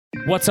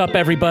What's up,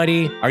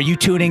 everybody? Are you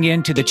tuning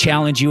in to the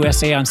Challenge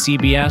USA on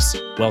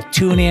CBS? Well,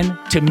 tune in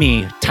to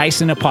me,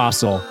 Tyson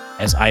Apostle,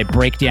 as I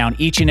break down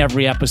each and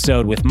every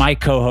episode with my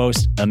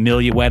co-host,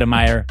 Amelia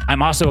Wedemeyer.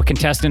 I'm also a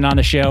contestant on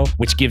the show,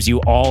 which gives you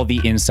all the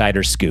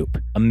insider scoop.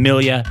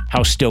 Amelia,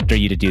 how stoked are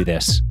you to do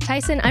this?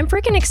 Tyson, I'm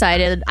freaking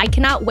excited. I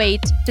cannot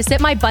wait to sit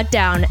my butt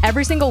down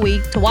every single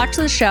week to watch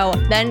the show,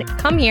 then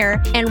come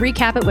here and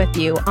recap it with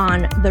you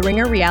on the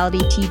Ringer Reality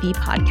TV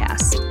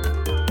podcast.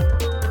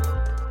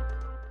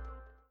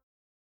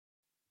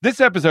 This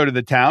episode of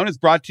The Town is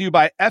brought to you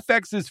by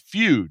FX's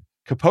Feud,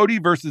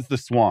 Capote versus the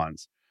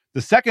Swans.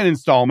 The second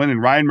installment in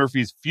Ryan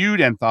Murphy's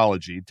Feud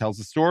anthology tells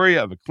the story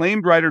of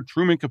acclaimed writer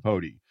Truman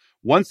Capote,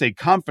 once a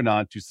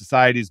confidant to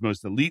society's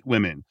most elite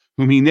women,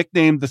 whom he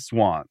nicknamed the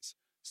Swans.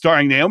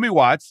 Starring Naomi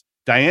Watts,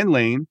 Diane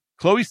Lane,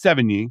 Chloe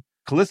Sevigny,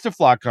 Callista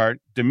Flockhart,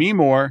 Demi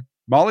Moore,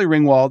 Molly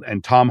Ringwald,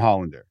 and Tom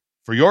Hollander.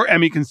 For your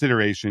Emmy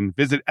consideration,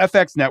 visit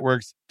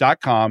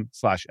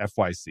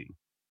fxnetworks.com/FYC.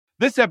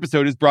 This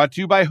episode is brought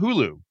to you by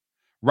Hulu.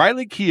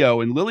 Riley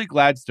Keough and Lily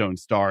Gladstone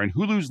star in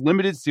Hulu's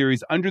limited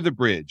series Under the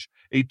Bridge,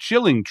 a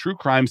chilling true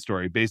crime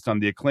story based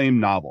on the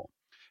acclaimed novel.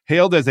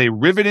 Hailed as a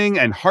riveting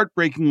and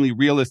heartbreakingly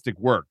realistic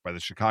work by the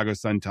Chicago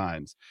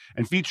Sun-Times,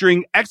 and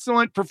featuring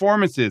excellent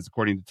performances,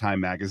 according to Time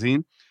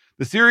magazine,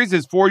 the series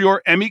is for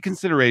your Emmy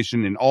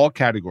consideration in all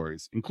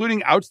categories,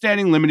 including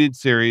Outstanding Limited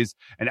Series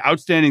and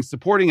Outstanding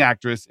Supporting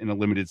Actress in a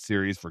Limited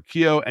Series for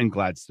Keough and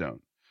Gladstone.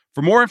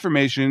 For more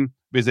information,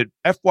 visit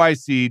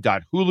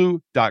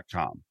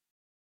fyc.hulu.com.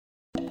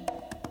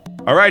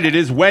 All right, it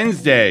is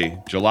Wednesday,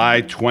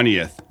 July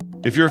 20th.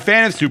 If you're a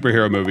fan of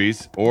superhero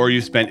movies, or you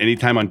spent any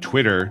time on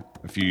Twitter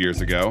a few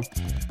years ago,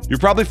 you're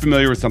probably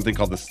familiar with something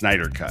called the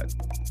Snyder Cut.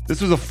 This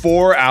was a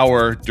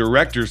 4-hour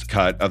director's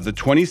cut of the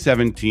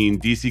 2017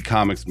 DC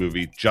Comics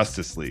movie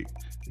Justice League.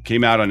 It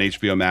came out on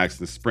HBO Max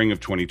in the spring of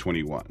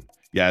 2021.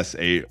 Yes,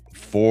 a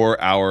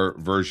 4-hour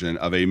version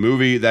of a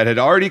movie that had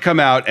already come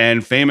out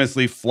and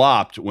famously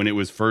flopped when it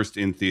was first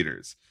in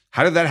theaters.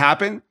 How did that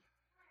happen?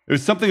 It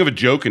was something of a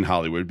joke in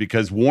Hollywood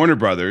because Warner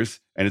Brothers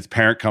and its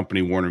parent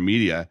company, Warner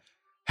Media,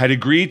 had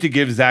agreed to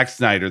give Zack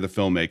Snyder, the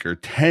filmmaker,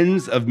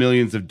 tens of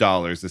millions of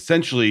dollars,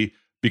 essentially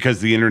because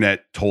the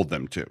internet told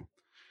them to.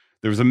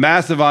 There was a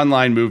massive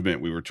online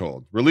movement, we were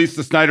told. Release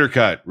the Snyder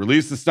Cut,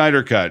 release the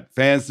Snyder Cut.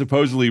 Fans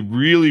supposedly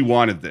really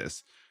wanted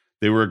this.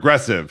 They were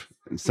aggressive,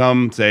 and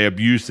some say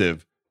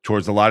abusive,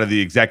 towards a lot of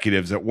the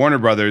executives at Warner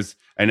Brothers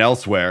and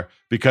elsewhere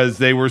because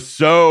they were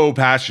so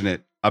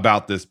passionate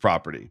about this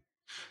property.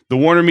 The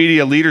Warner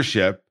Media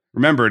leadership,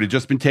 remember, it had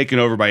just been taken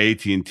over by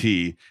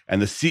AT&T,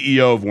 and the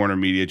CEO of Warner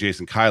Media,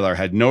 Jason Kilar,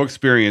 had no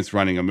experience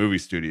running a movie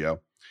studio.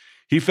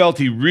 He felt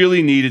he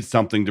really needed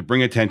something to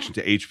bring attention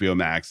to HBO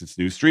Max, its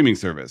new streaming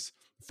service.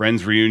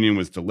 Friends reunion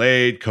was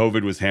delayed.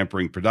 COVID was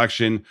hampering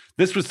production.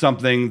 This was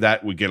something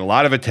that would get a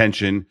lot of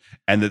attention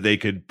and that they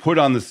could put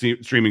on the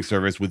streaming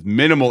service with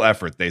minimal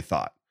effort, they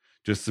thought.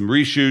 Just some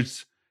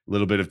reshoots, a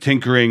little bit of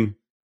tinkering,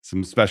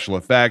 some special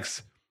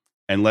effects,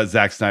 and let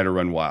Zack Snyder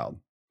run wild.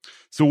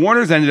 So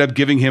Warner's ended up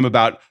giving him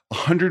about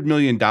 $100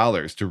 million to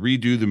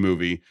redo the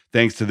movie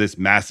thanks to this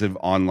massive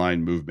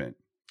online movement.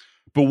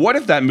 But what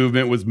if that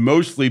movement was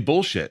mostly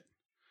bullshit?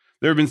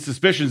 There have been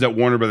suspicions at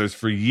Warner Brothers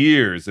for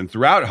years and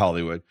throughout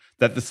Hollywood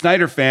that the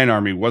Snyder fan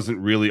army wasn't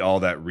really all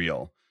that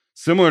real.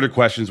 Similar to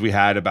questions we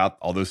had about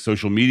all those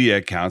social media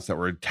accounts that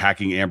were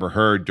attacking Amber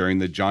Heard during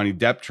the Johnny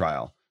Depp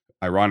trial.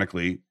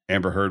 Ironically,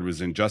 Amber Heard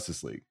was in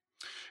Justice League.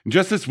 And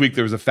just this week,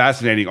 there was a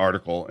fascinating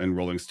article in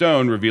Rolling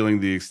Stone revealing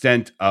the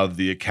extent of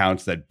the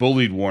accounts that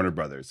bullied Warner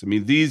Brothers. I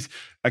mean, these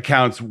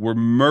accounts were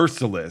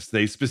merciless.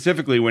 They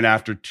specifically went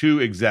after two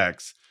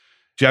execs,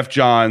 Jeff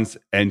Johns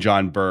and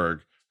John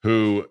Berg,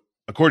 who,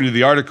 according to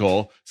the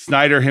article,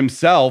 Snyder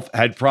himself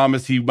had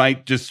promised he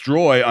might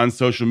destroy on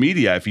social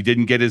media if he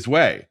didn't get his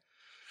way.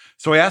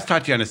 So I asked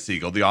Tatiana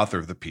Siegel, the author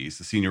of the piece,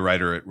 a senior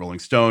writer at Rolling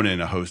Stone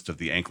and a host of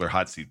the Ankler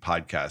Hot Seat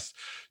podcast,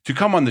 to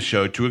come on the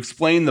show to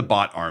explain the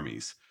bot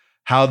armies,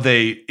 how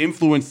they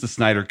influenced the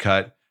Snyder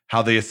Cut,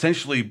 how they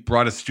essentially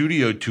brought a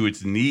studio to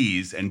its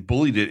knees and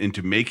bullied it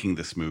into making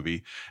this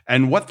movie,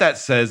 and what that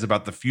says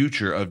about the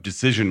future of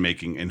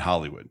decision-making in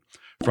Hollywood.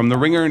 From The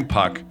Ringer and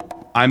Puck,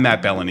 I'm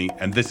Matt Bellany,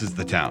 and this is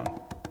The Town.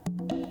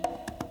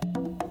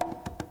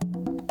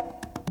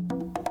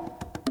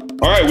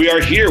 All right, we are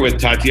here with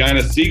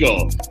Tatiana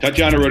Siegel.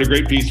 Tatiana wrote a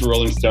great piece for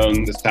Rolling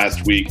Stone this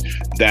past week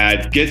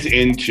that gets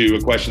into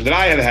a question that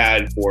I have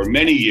had for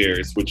many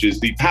years, which is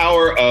the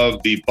power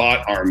of the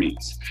bot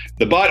armies.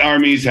 The bot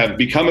armies have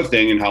become a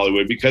thing in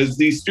Hollywood because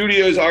the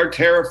studios are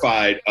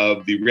terrified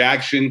of the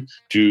reaction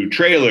to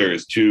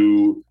trailers,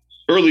 to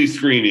early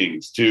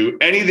screenings, to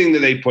anything that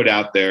they put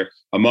out there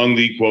among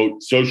the,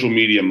 quote, social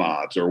media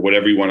mobs or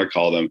whatever you want to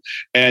call them.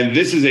 And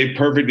this is a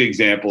perfect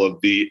example of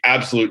the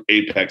absolute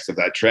apex of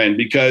that trend,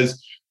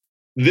 because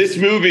this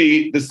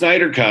movie, The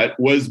Snyder Cut,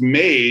 was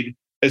made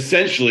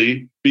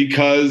essentially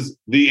because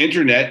the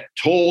internet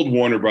told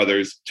Warner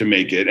Brothers to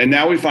make it. And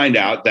now we find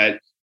out that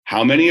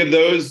how many of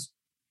those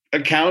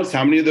accounts,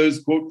 how many of those,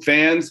 quote,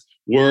 fans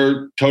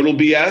were total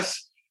BS?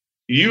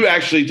 You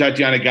actually,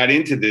 Tatiana, got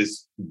into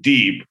this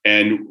deep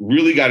and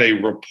really got a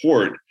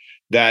report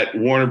that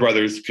Warner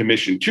Brothers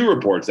commissioned, 2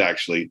 reports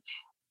actually.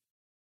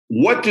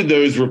 What did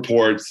those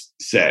reports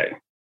say?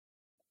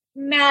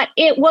 Matt,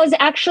 it was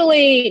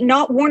actually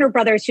not Warner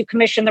Brothers who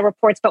commissioned the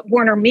reports, but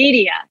Warner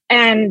Media.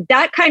 And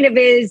that kind of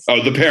is...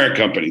 Oh, the parent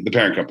company.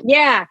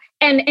 Yeah.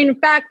 And in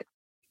fact,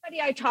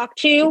 everybody I talked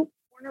to,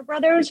 Warner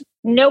Brothers,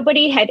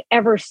 nobody had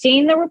ever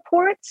seen the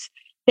reports.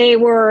 They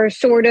were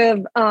sort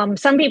of,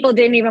 some people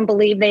didn't even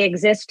believe they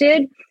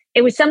existed.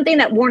 It was something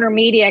that Warner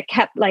Media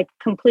kept like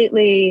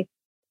completely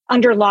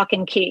under lock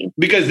and key.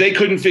 Because they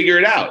couldn't figure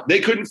it out.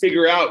 They couldn't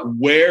figure out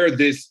where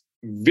this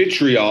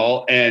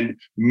vitriol and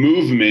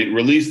movement,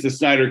 release the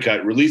Snyder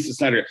Cut,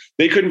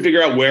 they couldn't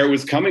figure out where it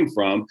was coming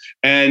from.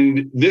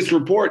 And this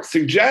report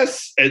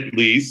suggests, at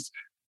least,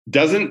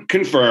 doesn't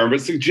confirm,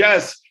 but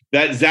suggests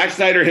that Zack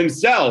Snyder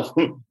himself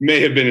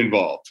may have been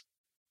involved.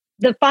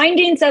 The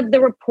findings of the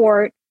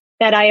report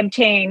that I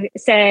obtained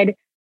said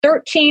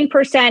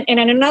 13%, and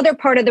in another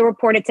part of the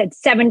report, it said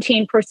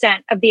 17%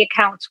 of the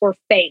accounts were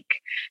fake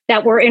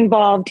that were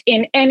involved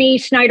in any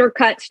Snyder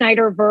Cut,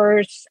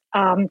 Snyderverse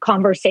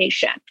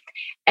conversation.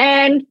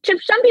 And to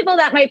some people,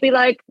 that might be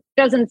like,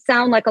 doesn't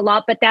sound like a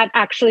lot, but that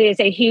actually is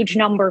a huge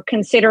number,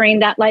 considering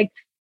that like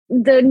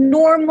the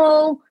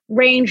normal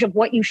range of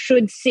what you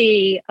should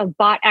see of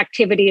bot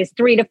activity is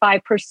 3 to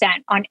 5%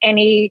 on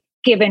any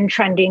given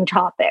trending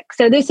topic.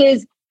 So this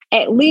is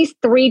at least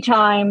 3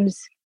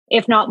 times,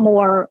 if not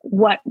more,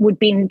 what would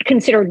be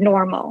considered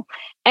normal.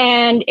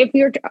 And if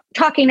you're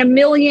talking 1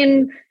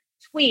 million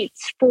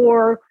tweets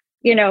for,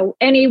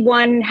 any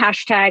one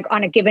hashtag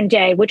on a given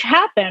day, which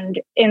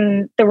happened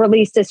in the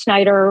release of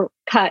Snyder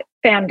Cut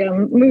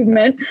fandom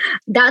movement,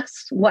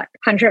 that's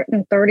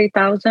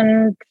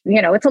 130,000.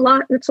 It's a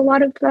lot. It's a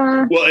lot of.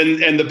 Well,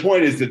 and the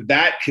point is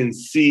that can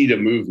seed a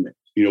movement.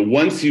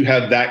 Once you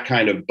have that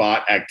kind of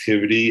bot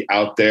activity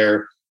out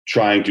there,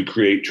 trying to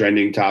create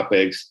trending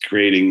topics,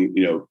 creating,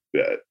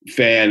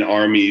 fan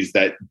armies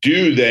that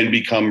do then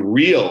become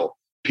real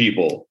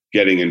people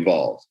getting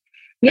involved.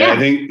 Yeah. And I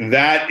think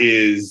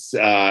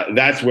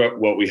that's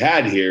what we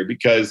had here,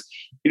 because,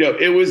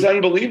 it was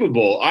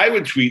unbelievable. I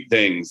would tweet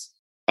things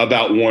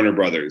about Warner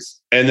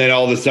Brothers, and then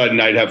all of a sudden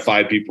I'd have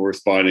 5 people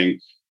responding,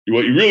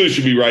 what you really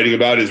should be writing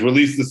about is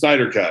release the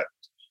Snyder Cut.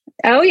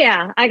 Oh,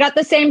 yeah. I got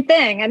the same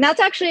thing. And that's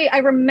actually, I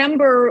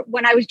remember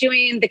when I was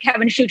doing the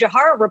Kevin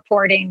Shujihara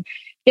reporting,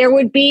 there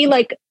would be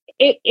like,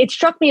 it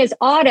struck me as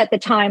odd at the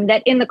time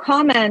that in the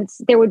comments,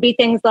 there would be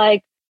things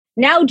like,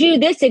 now do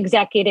this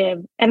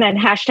executive, and then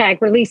hashtag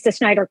release the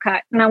Snyder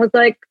Cut. And I was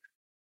like,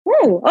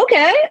 oh,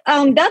 okay.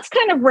 That's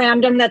kind of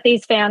random that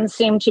these fans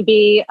seem to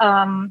be,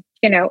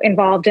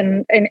 involved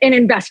and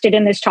invested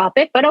in this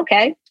topic, but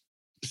okay.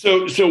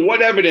 So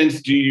what evidence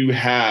do you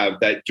have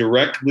that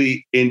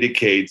directly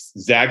indicates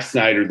Zack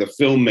Snyder, the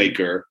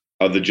filmmaker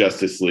of the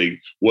Justice League,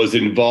 was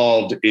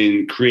involved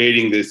in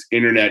creating this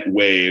internet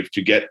wave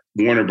to get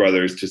Warner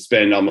Brothers to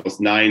spend almost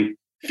 9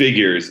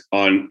 figures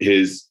on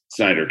his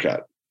Snyder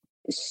Cut?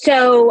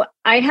 So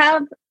I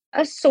have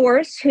a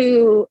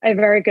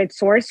very good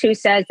source, who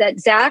says that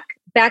Zack,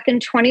 back in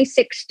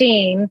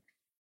 2016,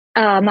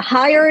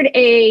 hired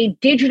a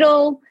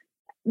digital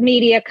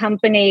media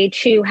company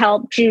to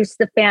help juice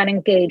the fan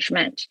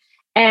engagement.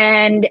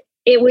 And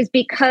it was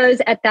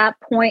because at that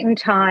point in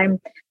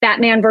time,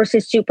 Batman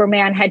versus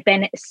Superman had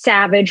been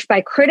savaged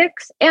by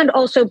critics and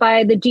also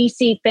by the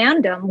DC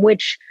fandom,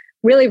 which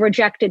really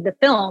rejected the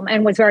film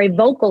and was very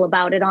vocal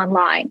about it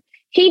online.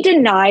 He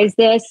denies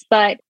this,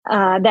 but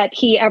that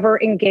he ever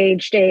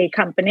engaged a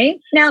company.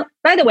 Now,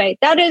 by the way,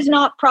 that is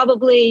not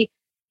probably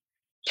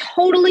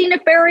totally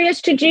nefarious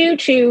to do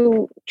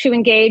to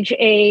engage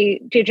a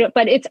digital,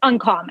 but it's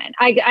uncommon.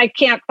 I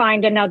can't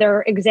find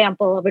another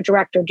example of a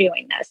director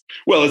doing this.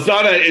 Well,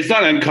 it's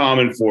not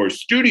uncommon for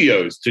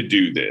studios to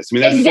do this. I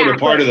mean, that's exactly. Sort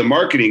of part of the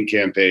marketing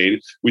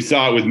campaign. We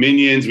saw it with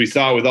Minions. We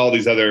saw it with all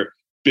these other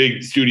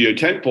big studio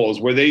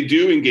tentpoles where they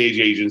do engage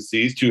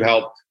agencies to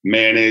help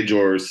manage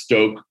or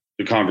stoke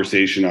the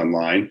conversation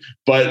online.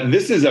 But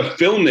this is a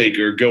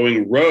filmmaker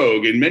going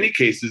rogue, in many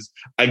cases,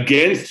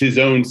 against his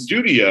own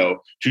studio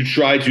to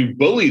try to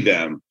bully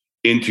them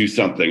into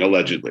something,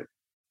 allegedly.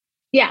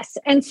 Yes.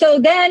 And so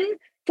then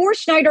for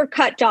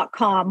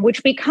SnyderCut.com,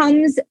 which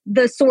becomes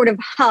the sort of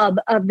hub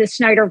of the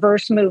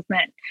Snyderverse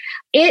movement,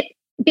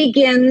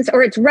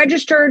 it's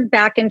registered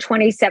back in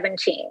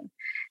 2017.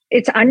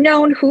 It's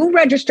unknown who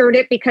registered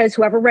it, because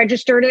whoever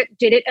registered it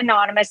did it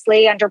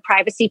anonymously under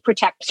Privacy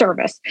Protect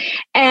service.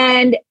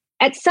 And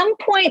at some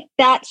point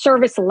that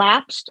service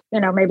lapsed,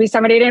 maybe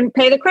somebody didn't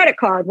pay the credit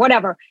card,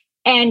 whatever.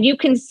 And you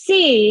can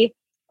see,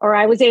 or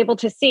I was able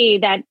to see,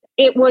 that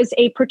it was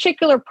a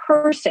particular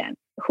person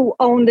who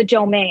owned the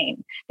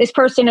domain. This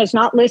person is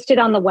not listed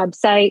on the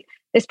website.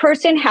 This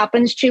person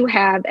happens to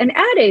have an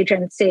ad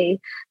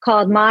agency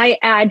called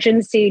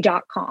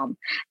myagency.com.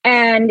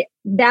 And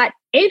that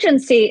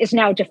agency is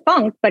now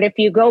defunct, but if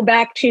you go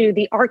back to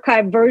the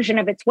archived version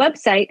of its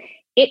website,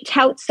 it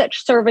touts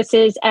such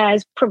services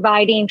as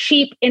providing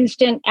cheap,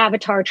 instant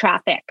avatar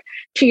traffic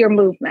to your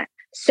movement.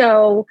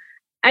 So,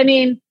 I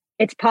mean,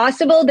 It's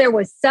possible there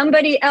was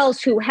somebody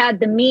else who had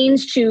the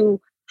means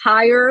to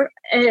hire,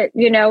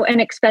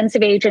 an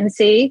expensive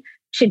agency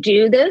to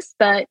do this,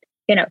 but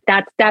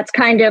that's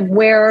kind of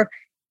where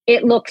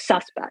it looks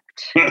suspect.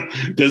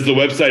 Does the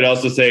website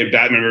also say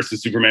Batman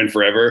versus Superman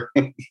Forever?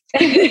 No,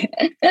 it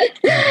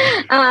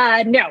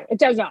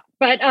does not.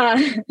 But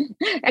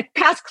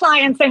past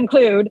clients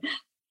include.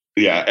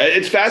 Yeah,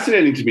 it's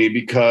fascinating to me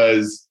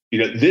because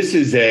this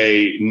is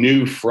a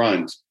new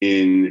front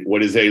in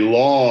what is a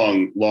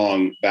long,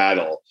 long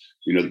battle.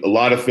 A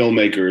lot of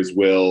filmmakers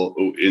will,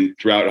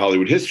 throughout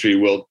Hollywood history,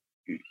 will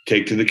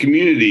take to the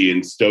community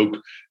and stoke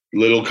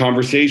little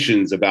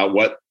conversations about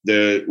what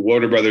the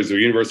Warner Brothers or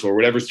Universal or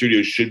whatever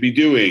studios should be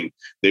doing.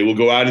 They will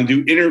go out and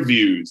do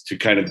interviews to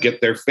kind of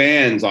get their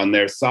fans on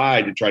their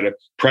side to try to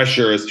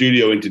pressure a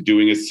studio into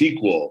doing a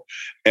sequel.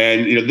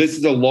 And,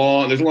 there's a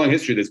long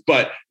history of this,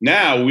 but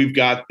now we've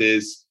got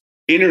this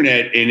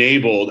internet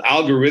enabled,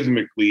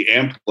 algorithmically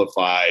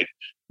amplified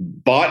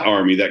bot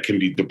army that can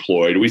be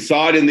deployed. We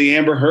saw it in the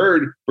Amber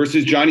Heard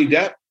versus Johnny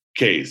Depp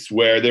case,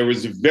 where there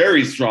was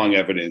very strong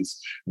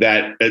evidence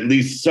that at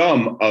least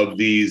some of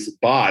these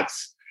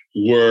bots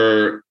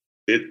were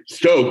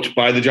stoked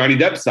by the Johnny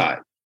Depp side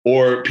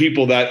or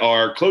people that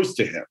are close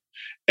to him.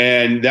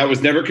 And that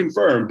was never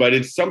confirmed, but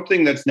it's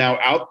something that's now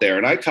out there.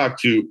 And I talk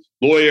to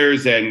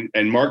lawyers and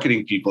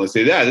marketing people and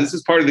say, yeah, this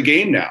is part of the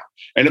game now.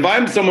 And if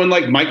I'm someone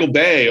like Michael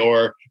Bay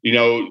or,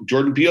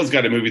 Jordan Peele's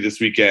got a movie this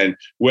weekend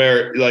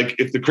where, like,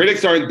 if the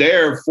critics aren't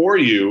there for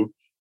you,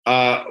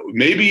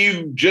 maybe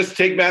you just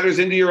take matters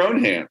into your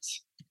own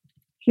hands.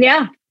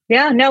 Yeah.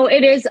 No,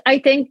 it is. I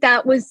think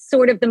that was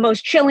sort of the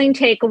most chilling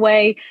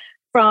takeaway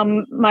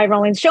from my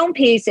Rolling Stone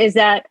piece is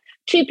that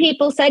two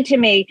people said to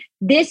me,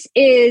 this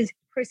is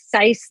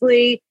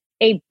precisely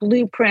a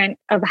blueprint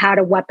of how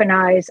to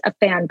weaponize a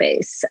fan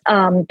base.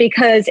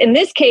 Because in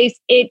this case,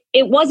 it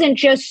wasn't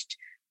just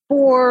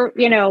for,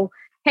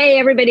 hey,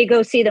 everybody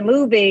go see the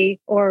movie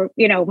or,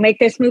 make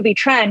this movie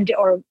trend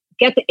or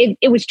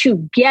it was to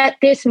get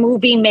this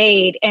movie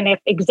made. And if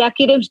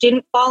executives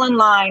didn't fall in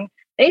line,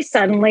 they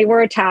suddenly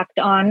were attacked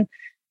on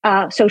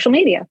social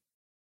media.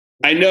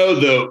 I know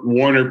the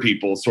Warner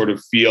people sort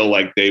of feel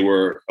like they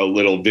were a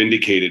little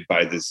vindicated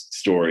by this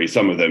story.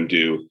 Some of them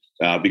do,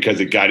 because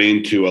it got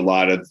into a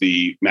lot of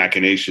the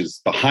machinations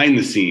behind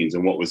the scenes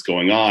and what was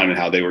going on and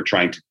how they were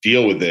trying to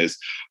deal with this.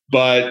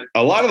 But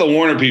a lot of the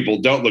Warner people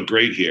don't look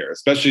great here,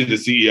 especially the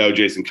CEO,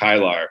 Jason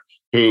Kilar,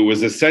 who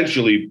was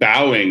essentially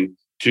bowing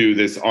to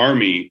this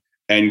army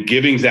and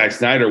giving Zack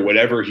Snyder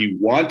whatever he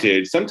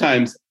wanted,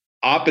 sometimes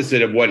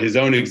opposite of what his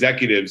own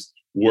executives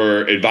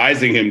were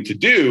advising him to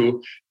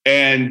do.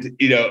 And,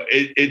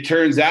 it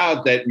turns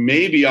out that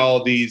maybe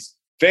all these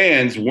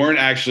fans weren't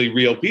actually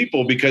real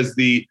people because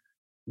the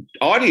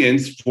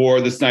audience for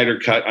the Snyder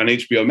Cut on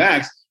HBO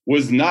Max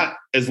was not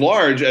as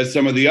large as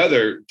some of the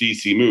other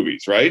DC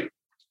movies, right?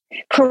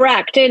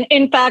 Correct. And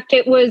in fact,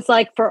 it was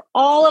like for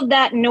all of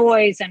that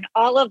noise and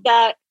all of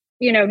that,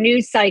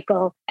 news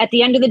cycle, at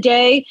the end of the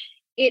day,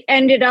 it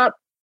ended up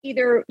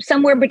either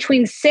somewhere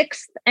between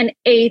 6th and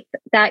 8th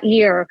that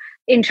year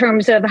in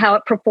terms of how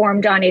it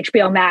performed on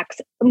HBO Max.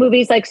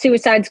 Movies like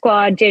Suicide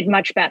Squad did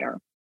much better.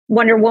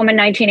 Wonder Woman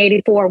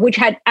 1984, which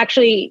had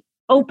actually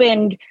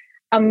opened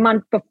a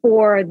month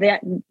before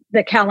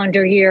the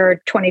calendar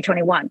year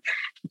 2021,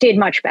 did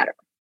much better.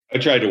 I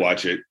tried to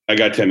watch it. I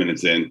got 10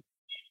 minutes in.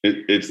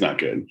 It's not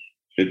good.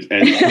 A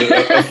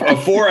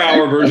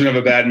 4-hour version of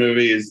a bad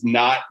movie is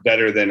not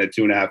better than a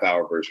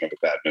 2.5-hour version of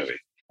a bad movie.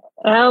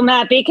 Oh,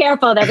 Matt, be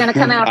careful. They're going to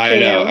come after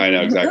you. I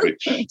know, exactly.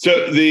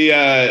 So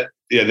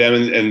them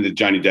and the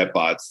Johnny Depp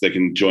bots, they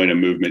can join a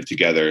movement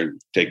together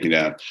and take me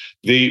down.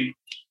 The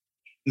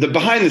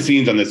behind the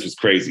scenes on this was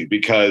crazy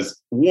because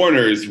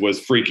Warner's was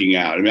freaking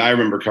out. I mean, I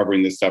remember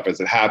covering this stuff as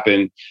it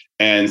happened,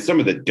 and some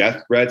of the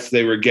death threats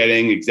they were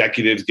getting,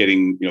 executives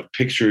getting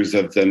pictures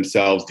of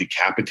themselves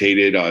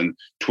decapitated on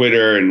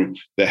Twitter, and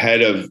the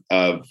head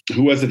of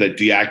who was it that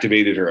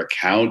deactivated her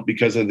account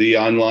because of the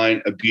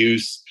online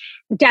abuse?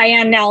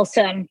 Diane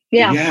Nelson.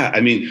 Yeah. Yeah.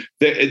 I mean,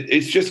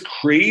 it's just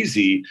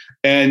crazy.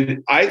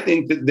 And I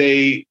think that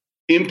they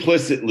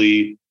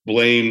implicitly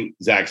blame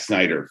Zack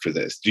Snyder for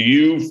this. Do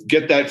you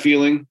get that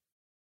feeling?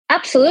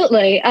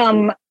 Absolutely.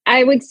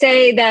 I would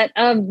say that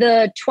of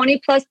the 20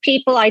 plus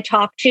people I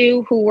talked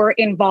to who were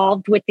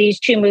involved with these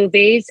two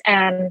movies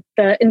and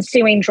the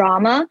ensuing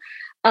drama,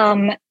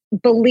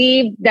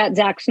 believed that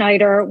Zack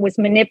Snyder was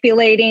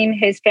manipulating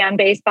his fan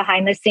base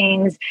behind the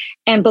scenes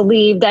and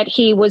believed that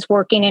he was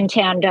working in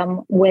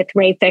tandem with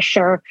Ray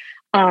Fisher,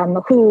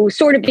 who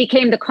sort of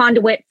became the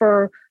conduit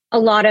for a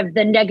lot of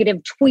the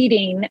negative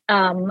tweeting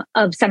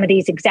of some of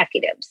these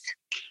executives.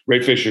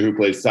 Ray Fisher, who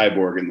plays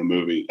Cyborg in the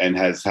movie and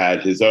has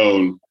had his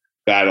own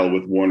battle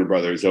with Warner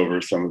Brothers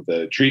over some of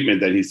the treatment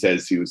that he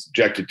says he was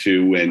subjected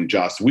to when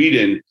Joss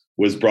Whedon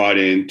was brought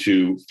in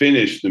to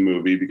finish the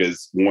movie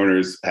because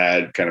Warner's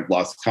had kind of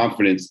lost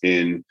confidence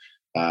in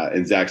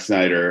Zack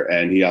Snyder,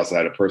 and he also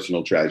had a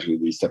personal tragedy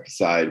that he stepped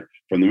aside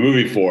from the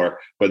movie for.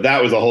 But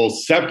that was a whole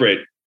separate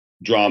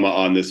drama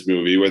on this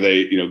movie where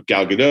they,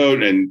 Gal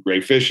Gadot and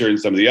Ray Fisher and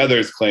some of the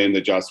others claim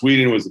that Joss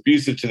Whedon was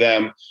abusive to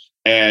them.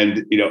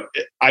 And,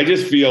 I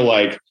just feel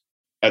like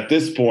at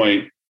this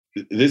point,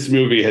 this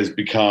movie has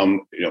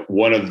become,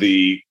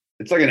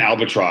 it's like an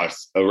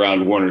albatross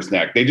around Warner's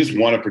neck. They just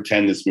want to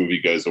pretend this movie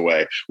goes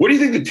away. What do you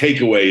think the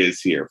takeaway is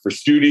here for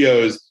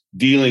studios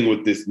dealing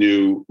with this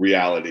new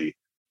reality?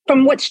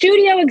 From what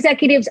studio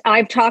executives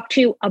I've talked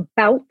to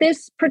about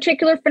this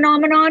particular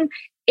phenomenon,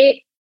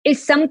 it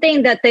is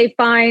something that they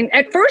find,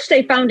 at first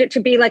they found it to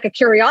be like a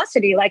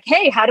curiosity, like,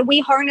 hey, how do we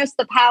harness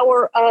the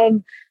power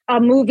of a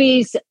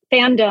movie's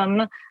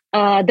fandom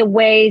the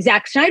way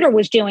Zack Snyder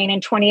was doing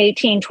in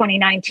 2018,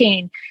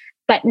 2019.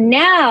 But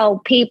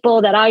now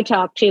people that I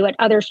talked to at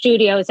other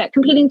studios, at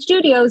competing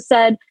studios,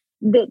 said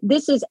that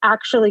this is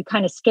actually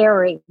kind of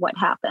scary what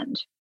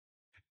happened.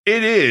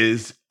 It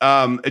is.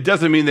 It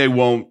doesn't mean they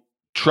won't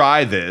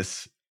try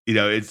this.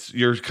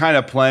 You're kind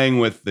of playing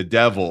with the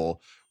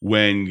devil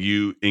when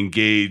you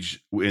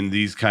engage in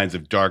these kinds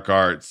of dark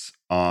arts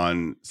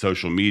on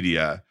social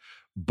media.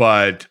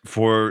 But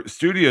for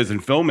studios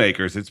and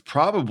filmmakers, it's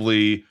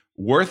probably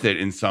worth it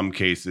in some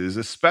cases,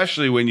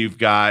 especially when you've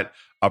got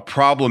a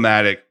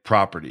problematic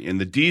property. And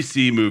the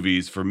DC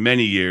movies for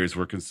many years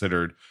were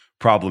considered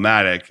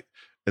problematic,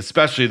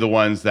 especially the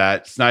ones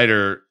that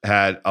Snyder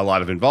had a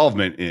lot of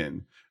involvement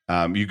in.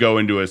 You go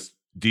into a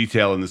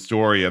detail in the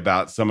story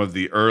about some of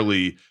the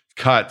early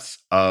cuts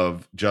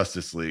of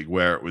Justice League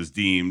where it was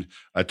deemed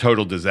a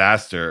total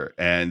disaster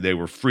and they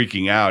were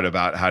freaking out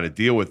about how to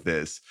deal with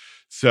this.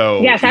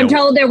 So yes, I'm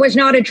told there was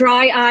not a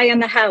dry eye in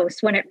the house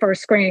when it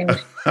first screened,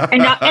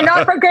 and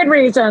not for good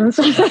reasons,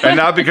 and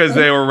not because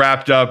they were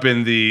wrapped up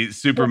in the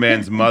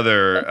Superman's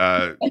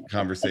mother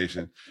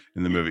conversation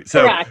in the movie.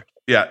 So, correct.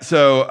 Yeah.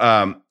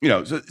 So,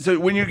 so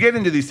when you get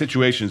into these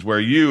situations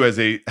where you, as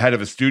a head of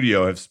a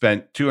studio, have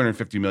spent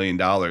 $250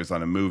 million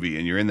on a movie,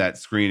 and you're in that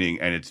screening,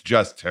 and it's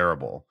just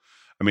terrible.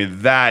 I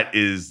mean, that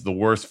is the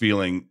worst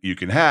feeling you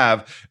can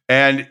have,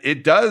 and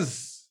it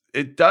does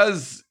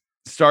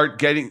start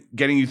getting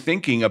you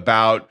thinking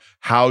about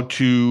how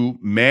to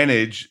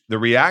manage the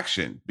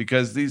reaction,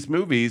 because these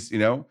movies,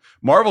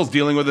 Marvel's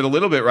dealing with it a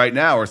little bit right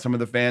now, or some of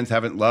the fans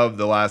haven't loved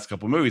the last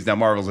couple of movies. Now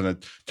Marvel's in a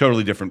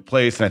totally different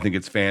place, and I think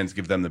its fans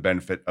give them the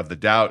benefit of the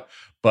doubt,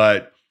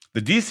 but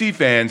the DC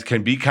fans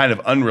can be kind of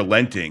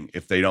unrelenting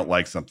if they don't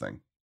like something.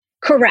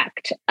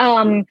 Correct.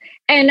 And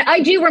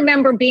I do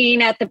remember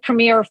being at the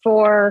premiere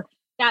for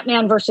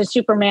Batman versus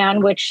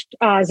Superman, which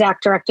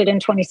Zach directed in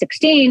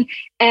 2016,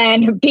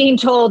 and being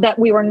told that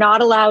we were not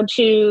allowed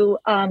to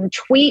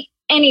tweet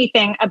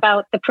anything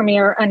about the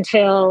premiere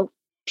until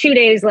 2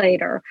 days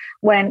later,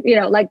 when,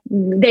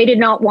 they did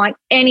not want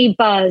any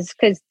buzz,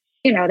 because,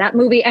 that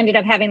movie ended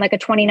up having like a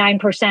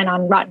 29%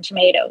 on Rotten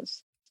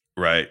Tomatoes.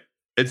 Right.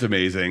 It's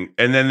amazing.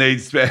 And then they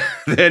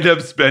end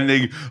up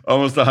spending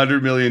almost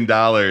 $100 million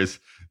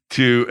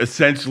to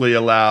essentially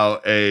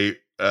allow a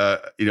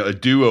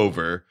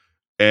do-over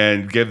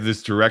and give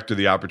this director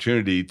the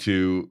opportunity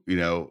to,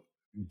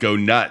 go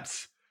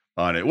nuts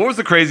on it. What was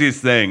the craziest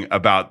thing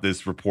about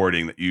this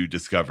reporting that you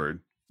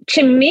discovered?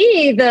 To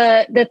me,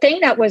 the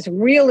thing that was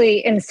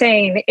really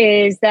insane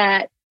is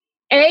that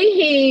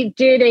he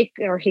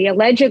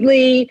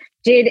allegedly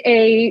did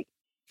a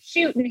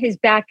shoot in his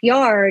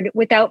backyard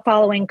without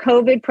following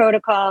COVID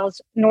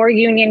protocols nor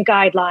union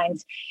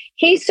guidelines.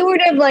 He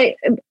sort of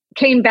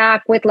came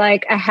back with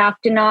a half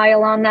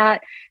denial on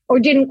that, or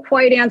didn't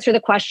quite answer the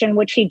question,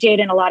 which he did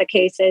in a lot of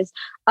cases.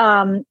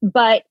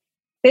 But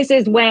this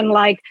is when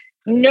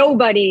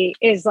nobody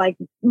is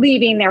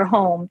leaving their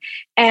home,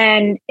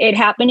 and it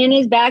happened in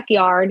his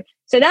backyard.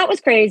 So that was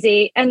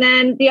crazy. And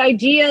then the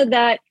idea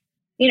that,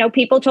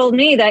 people told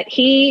me that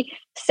he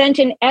sent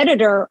an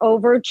editor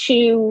over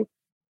to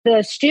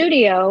the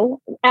studio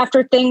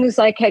after things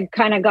had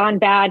kind of gone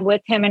bad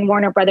with him and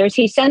Warner Brothers.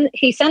 He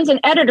sends an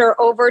editor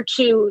over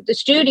to the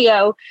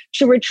studio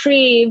to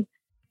retrieve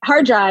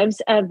hard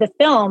drives of the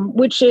film,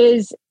 which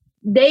is,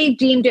 they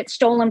deemed it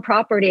stolen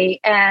property,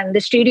 and the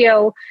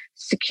studio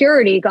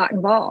security got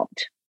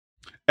involved.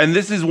 And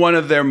this is one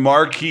of their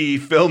marquee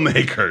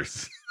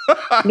filmmakers.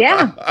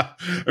 Yeah.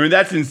 I mean,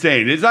 that's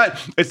insane. It's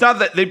not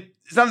that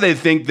they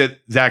think that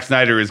Zack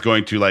Snyder is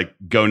going to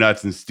go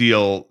nuts and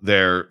steal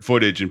their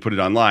footage and put it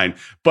online.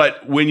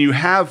 But when you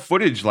have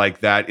footage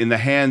like that in the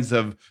hands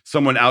of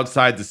someone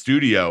outside the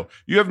studio,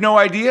 you have no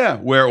idea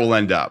where it will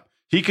end up.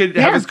 He could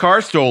have his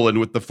car stolen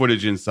with the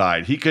footage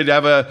inside. He could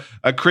have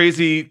a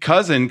crazy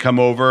cousin come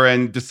over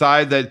and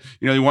decide that,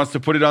 he wants to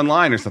put it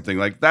online or something.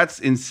 That's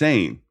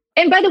insane.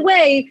 And by the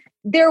way,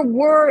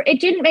 it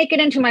didn't make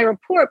it into my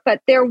report, but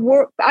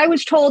I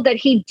was told that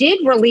he did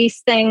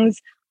release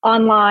things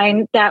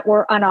online that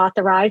were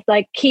unauthorized,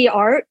 like key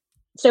art.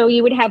 So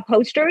you would have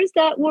posters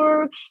that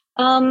were,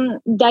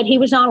 that he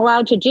was not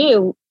allowed to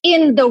do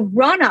in the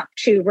run up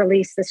to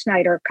release the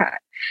Snyder Cut.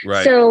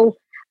 Right. So,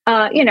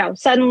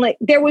 suddenly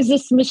there was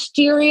this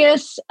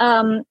mysterious,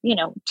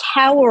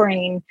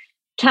 towering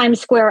Times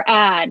Square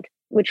ad,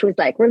 which was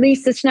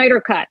release the Snyder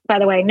Cut. By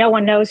the way, no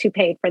one knows who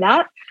paid for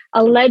that.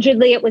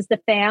 Allegedly, it was the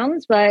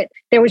fans, but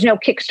there was no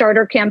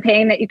Kickstarter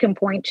campaign that you can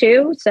point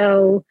to.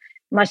 So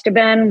must have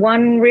been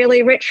one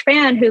really rich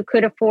fan who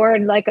could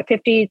afford like a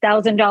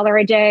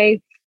 $50,000 a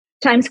day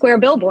Times Square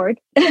billboard.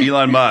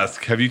 Elon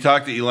Musk. Have you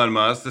talked to Elon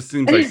Musk? This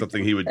seems like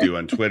something he would do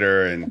on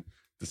Twitter and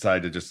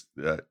decide to just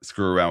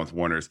screw around with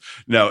Warner's.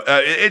 No,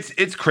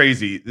 it's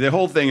crazy. The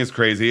whole thing is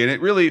crazy. And it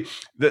really,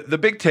 the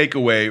big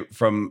takeaway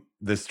from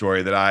this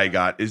story that I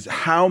got is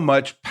how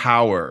much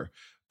power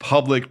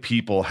public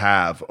people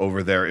have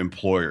over their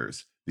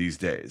employers these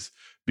days,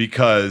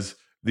 because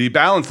the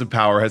balance of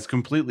power has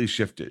completely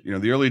shifted. You know,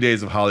 the early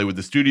days of Hollywood,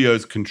 the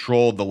studios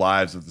controlled the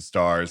lives of the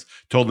stars,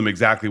 told them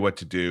exactly what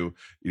to do,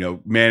 you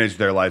know, managed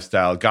their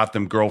lifestyle, got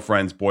them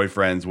girlfriends,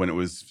 boyfriends when it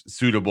was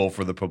suitable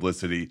for the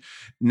publicity.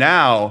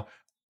 Now,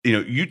 you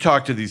know, you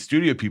talk to these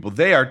studio people,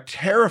 they are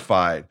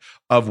terrified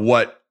of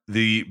what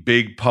the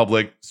big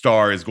public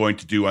star is going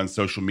to do on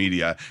social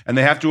media. And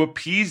they have to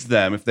appease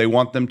them if they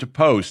want them to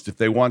post, if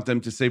they want them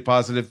to say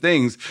positive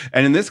things.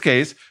 And in this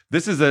case,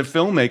 this is a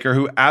filmmaker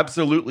who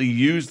absolutely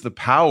used the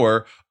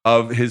power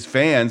of his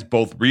fans,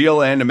 both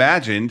real and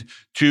imagined,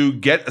 to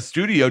get a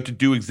studio to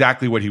do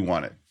exactly what he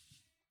wanted.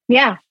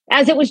 Yeah.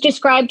 As it was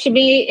described to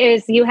me,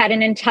 is you had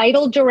an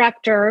entitled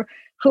director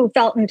who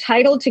felt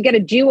entitled to get a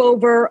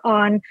do-over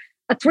on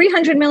a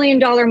 $300 million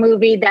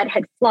movie that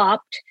had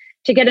flopped,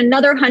 to get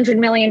another $100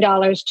 million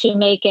to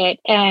make it.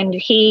 And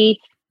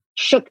he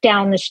shook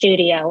down the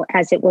studio,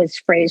 as it was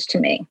phrased to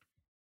me.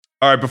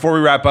 All right, before we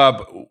wrap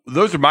up,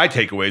 those are my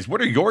takeaways.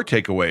 What are your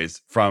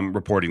takeaways from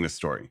reporting this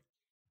story?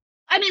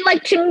 I mean,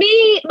 like, to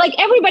me, like,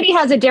 everybody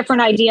has a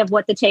different idea of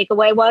what the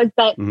takeaway was.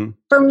 But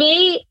for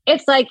me,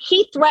 it's like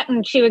he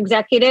threatened 2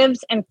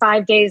 executives and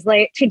 5 days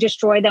late to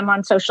destroy them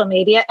on social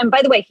media. And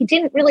by the way, he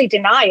didn't really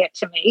deny it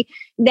to me.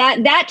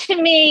 That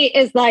to me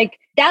is like,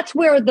 that's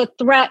where the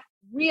threat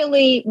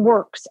really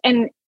works.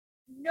 And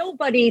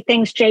nobody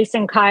thinks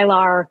Jason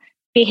Kylar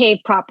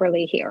behaved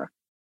properly here.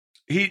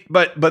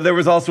 But there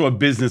was also a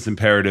business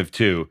imperative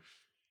too.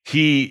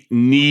 He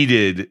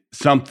needed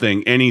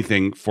something,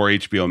 anything for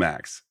HBO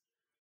Max.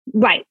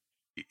 Right.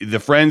 The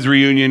Friends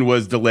reunion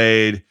was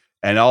delayed,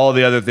 and all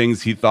the other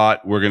things he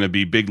thought were going to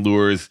be big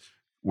lures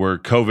were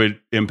COVID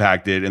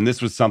impacted. And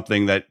this was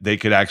something that they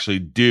could actually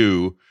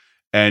do.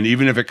 And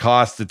even if it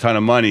cost a ton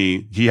of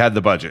money, he had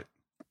the budget.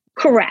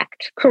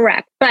 Correct.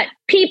 But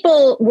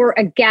people were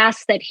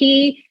aghast that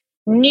he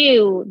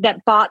knew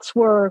that bots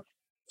were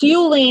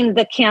fueling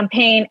the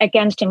campaign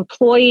against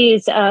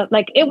employees.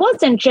 Like, it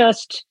wasn't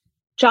just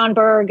John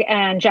Berg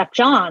and Jeff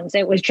Johns.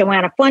 It was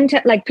Joanna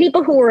Fuente, like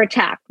people who were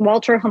attacked,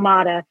 Walter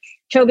Hamada,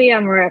 Toby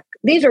Emmerich.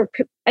 These are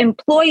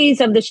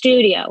employees of the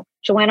studio,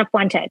 Joanna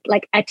Fuente,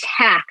 like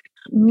attacked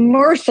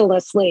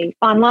mercilessly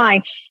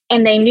online.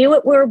 And they knew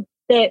it were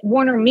that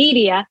Warner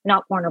Media,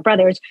 not Warner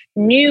Brothers,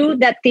 knew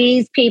that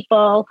these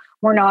people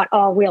were not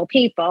all real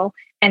people,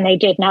 and they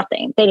did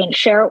nothing. They didn't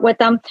share it with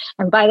them.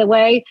 And by the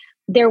way,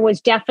 there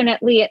was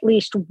definitely at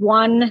least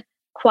one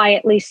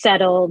quietly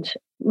settled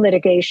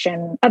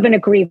litigation of an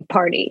aggrieved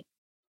party.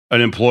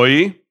 An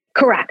employee?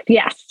 Correct.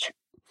 Yes.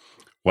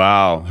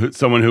 Wow.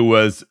 Someone who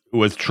was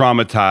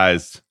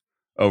traumatized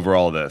over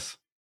all this.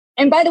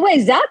 And by the way,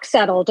 Zach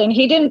settled, and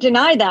he didn't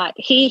deny that.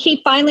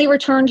 He finally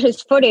returned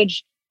his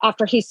footage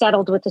after he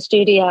settled with the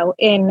studio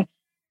in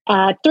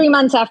 3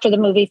 months after the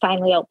movie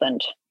finally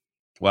opened.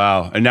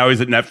 Wow. And now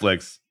he's at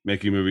Netflix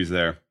making movies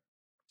there.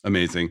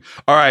 Amazing.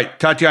 All right,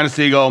 Tatiana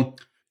Siegel,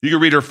 you can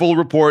read her full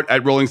report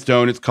at Rolling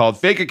Stone. It's called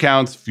Fake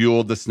Accounts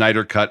Fueled the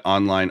Snyder Cut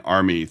Online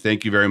Army.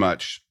 Thank you very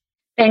much.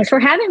 Thanks for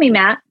having me,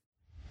 Matt.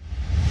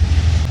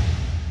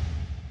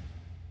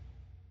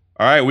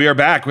 All right, we are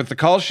back with the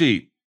call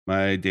sheet,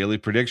 my daily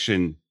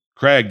prediction.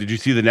 Craig, did you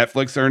see the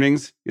Netflix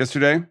earnings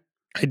yesterday?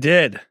 I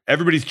did.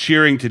 Everybody's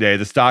cheering today.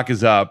 The stock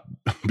is up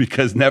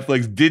because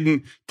Netflix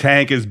didn't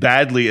tank as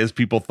badly as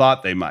people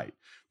thought they might.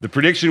 The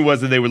prediction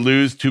was that they would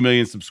lose 2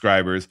 million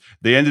subscribers.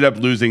 They ended up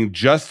losing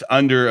just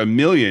under 1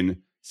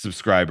 million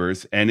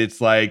subscribers. And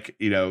it's like,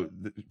 you know,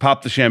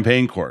 pop the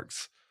champagne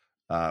corks,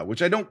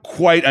 which I don't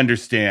quite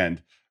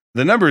understand.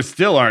 The numbers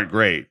still aren't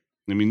great.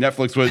 I mean,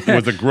 Netflix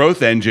was a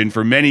growth engine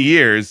for many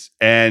years,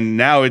 and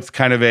now it's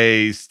kind of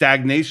a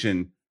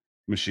stagnation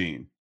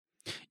machine.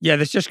 Yeah,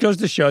 this just goes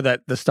to show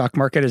that the stock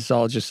market is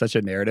all just such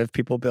a narrative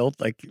people built.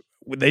 Like,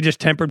 they just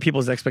tempered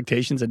people's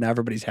expectations, and now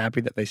everybody's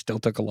happy that they still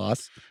took a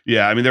loss.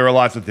 Yeah, I mean, there were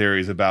lots of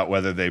theories about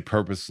whether they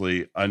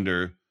purposely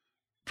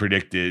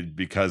under-predicted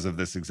because of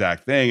this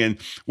exact thing. And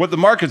what the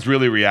market's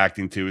really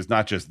reacting to is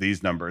not just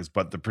these numbers,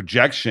 but the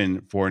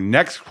projection for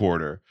next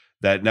quarter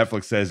that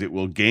Netflix says it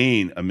will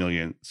gain 1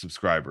 million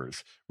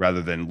subscribers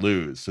rather than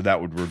lose. So that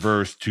would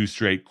reverse 2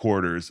 straight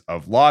quarters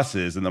of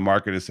losses. And the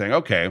market is saying,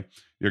 okay,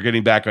 you're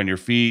getting back on your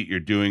feet, you're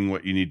doing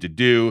what you need to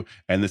do,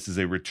 and this is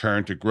a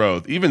return to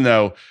growth. Even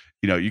though,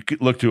 you know, you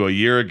could look to a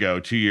year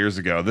ago, 2 years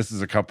ago, this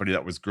is a company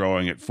that was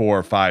growing at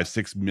 4, 5,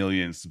 6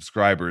 million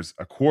subscribers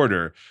a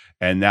quarter,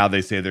 and now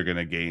they say they're going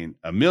to gain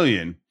 1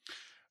 million.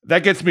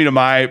 that gets me to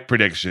my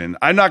prediction.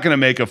 I'm not going to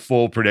make a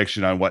full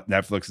prediction on what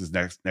Netflix's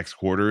next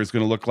quarter is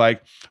going to look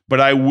like, but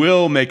I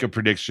will make a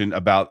prediction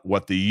about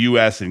what the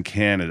US and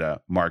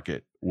Canada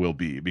market will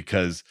be,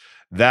 because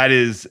that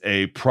is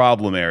a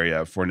problem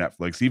area for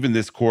Netflix. Even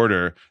this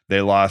quarter,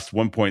 they lost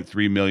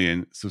 1.3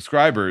 million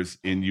subscribers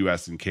in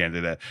US and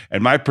Canada.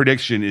 And my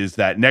prediction is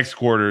that next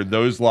quarter,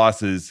 those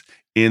losses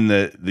in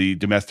the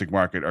domestic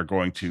market are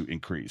going to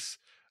increase.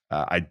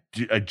 I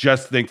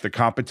just think the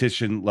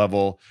competition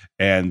level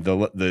and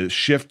the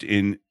shift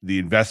in the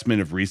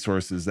investment of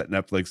resources that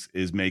Netflix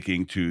is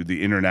making to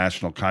the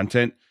international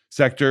content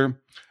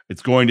sector,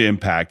 it's going to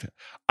impact.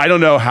 I don't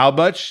know how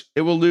much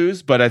it will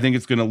lose, but I think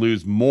it's going to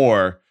lose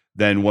more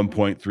than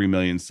 1.3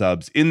 million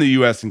subs in the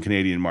US and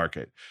Canadian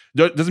market.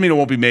 Doesn't mean it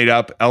won't be made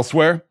up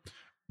elsewhere,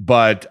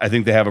 but I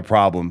think they have a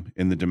problem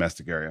in the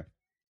domestic area.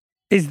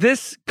 Is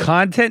this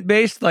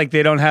content-based? Like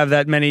they don't have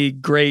that many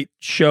great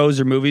shows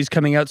or movies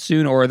coming out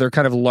soon, or are there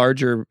kind of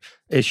larger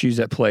issues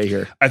at play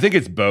here? I think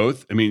it's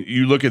both. I mean,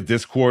 you look at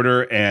this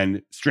quarter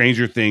and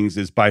Stranger Things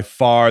is by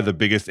far the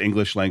biggest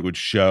English language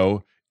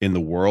show in the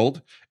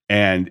world.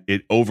 And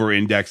it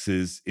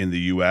over-indexes in the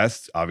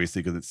US,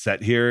 obviously, because it's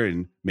set here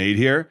and made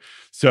here.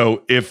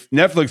 So if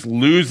Netflix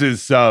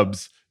loses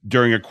subs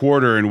during a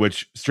quarter in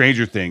which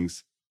Stranger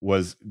Things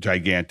was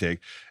gigantic,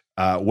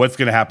 what's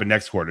going to happen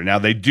next quarter? Now,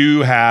 they do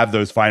have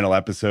those final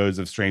episodes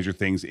of Stranger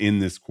Things in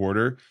this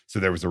quarter, so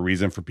there was a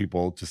reason for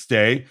people to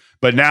stay.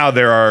 But now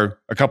there are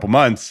a couple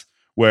months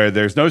where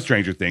there's no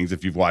Stranger Things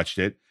if you've watched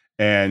it,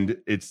 and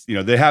it's, you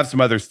know, they have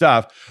some other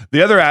stuff.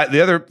 The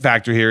other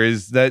factor here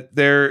is that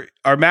there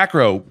are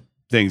macro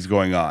things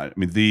going on. I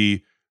mean,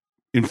 the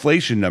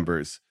inflation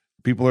numbers,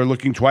 people are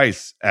looking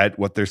twice at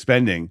what they're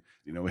spending.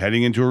 You know,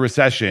 heading into a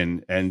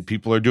recession, and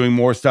people are doing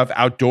more stuff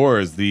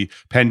outdoors. The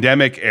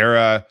pandemic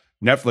era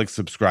Netflix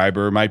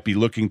subscriber might be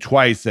looking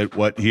twice at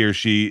what he or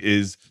she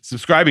is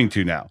subscribing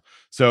to now.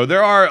 So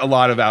there are a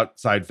lot of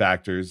outside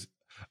factors.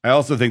 I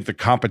also think the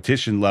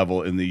competition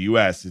level in the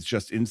US is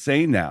just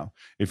insane now.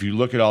 If you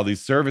look at all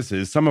these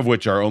services, some of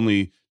which are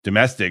only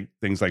domestic,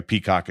 things like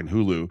Peacock and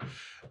Hulu,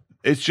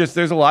 it's just,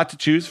 there's a lot to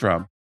choose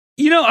from.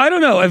 You know, I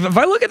don't know. If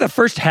I look at the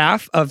first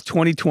half of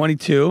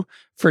 2022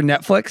 for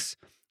Netflix,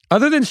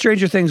 other than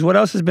Stranger Things, what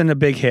else has been a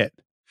big hit?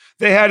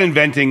 They had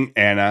Inventing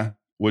Anna,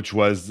 which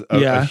was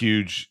a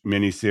huge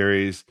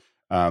miniseries.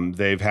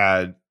 They've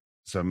had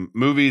some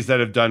movies that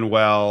have done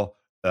well.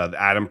 The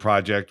Adam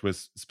Project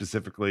was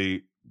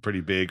specifically pretty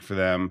big for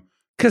them.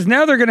 Because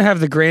now they're going to have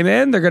The Gray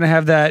Man. They're going to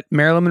have that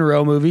Marilyn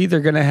Monroe movie.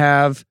 They're going to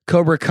have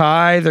Cobra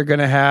Kai. They're going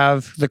to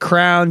have The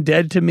Crown,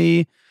 Dead to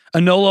Me,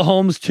 Enola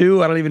Holmes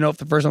 2. I don't even know if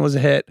the first one was a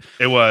hit.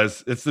 It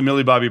was. It's the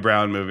Millie Bobby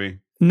Brown movie.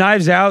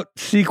 Knives Out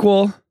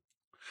sequel.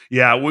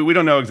 Yeah, we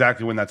don't know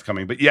exactly when that's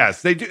coming, but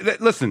yes, they do.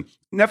 Listen,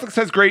 Netflix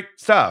has great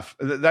stuff.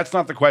 That's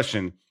not the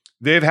question.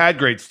 They've had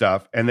great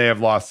stuff and they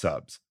have lost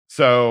subs.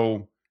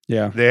 So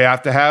yeah, they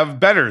have to have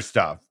better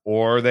stuff,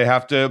 or they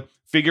have to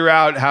figure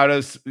out how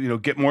to, you know,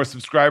 get more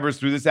subscribers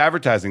through this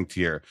advertising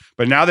tier.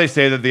 But now they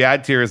say that the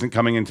ad tier isn't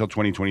coming until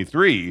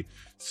 2023.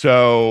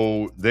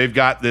 So they've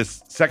got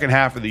this second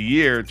half of the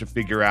year to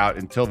figure out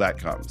until that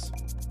comes.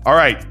 All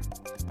right.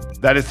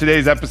 That is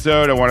today's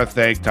episode. I want to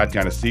thank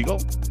Tatiana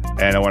Siegel,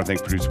 and I want to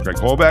thank producer Craig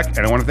Holbeck,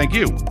 and I want to thank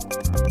you.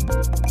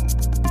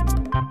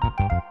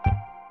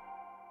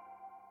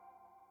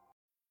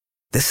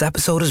 This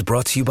episode is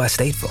brought to you by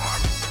State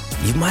Farm.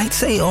 You might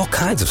say all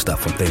kinds of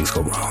stuff when things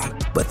go wrong,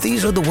 but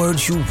these are the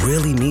words you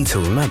really need to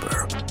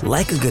remember.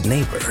 Like a good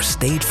neighbor,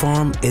 State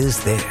Farm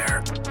is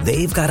there.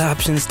 They've got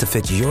options to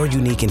fit your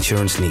unique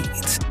insurance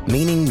needs,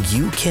 meaning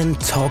you can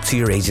talk to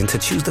your agent to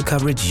choose the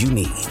coverage you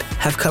need,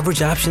 have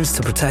coverage options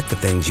to protect the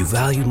things you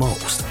value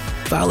most,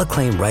 file a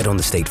claim right on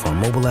the State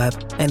Farm mobile app,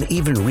 and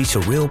even reach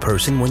a real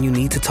person when you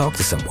need to talk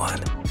to someone.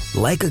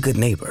 Like a good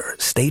neighbor,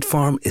 State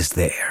Farm is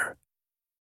there.